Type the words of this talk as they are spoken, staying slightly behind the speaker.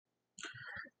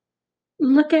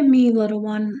Look at me, little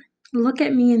one. Look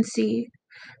at me and see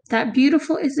that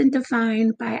beautiful isn't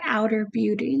defined by outer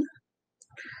beauty.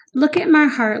 Look at my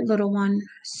heart, little one.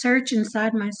 Search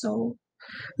inside my soul.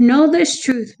 Know this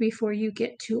truth before you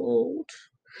get too old.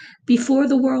 Before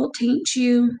the world taints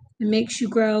you and makes you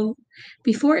grow.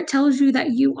 Before it tells you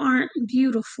that you aren't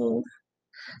beautiful.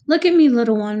 Look at me,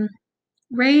 little one.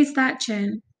 Raise that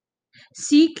chin.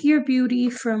 Seek your beauty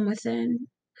from within.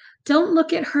 Don't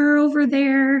look at her over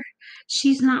there.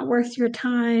 She's not worth your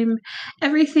time.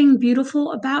 Everything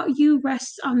beautiful about you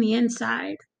rests on the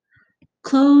inside.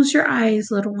 Close your eyes,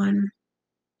 little one.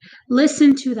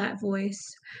 Listen to that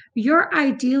voice. Your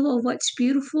ideal of what's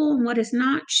beautiful and what is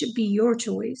not should be your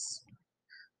choice.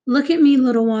 Look at me,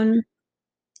 little one.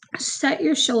 Set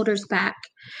your shoulders back.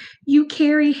 You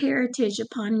carry heritage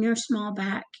upon your small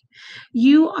back.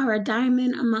 You are a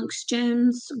diamond amongst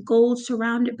gems, gold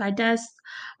surrounded by dust,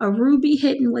 a ruby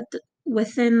hidden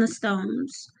within the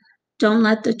stones. Don't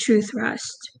let the truth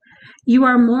rust. You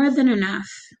are more than enough.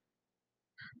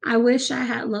 I wish I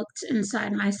had looked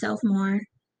inside myself more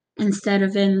instead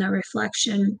of in the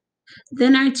reflection.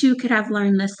 Then I too could have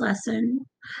learned this lesson.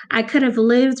 I could have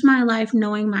lived my life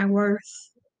knowing my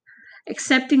worth,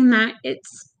 accepting that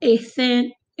it's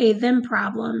a them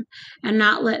problem and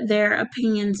not let their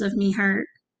opinions of me hurt.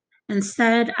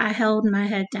 Instead, I held my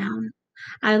head down.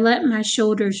 I let my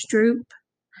shoulders droop.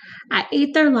 I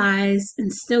ate their lies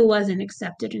and still wasn't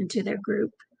accepted into their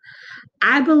group.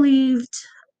 I believed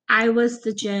I was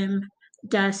the gem,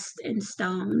 dust, and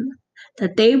stone,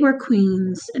 that they were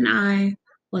queens and I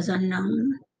was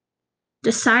unknown.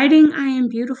 Deciding I am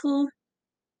beautiful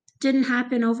didn't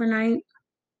happen overnight.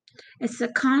 It's a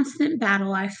constant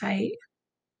battle I fight.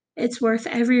 It's worth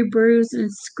every bruise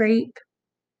and scrape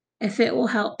if it will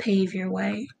help pave your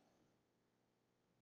way.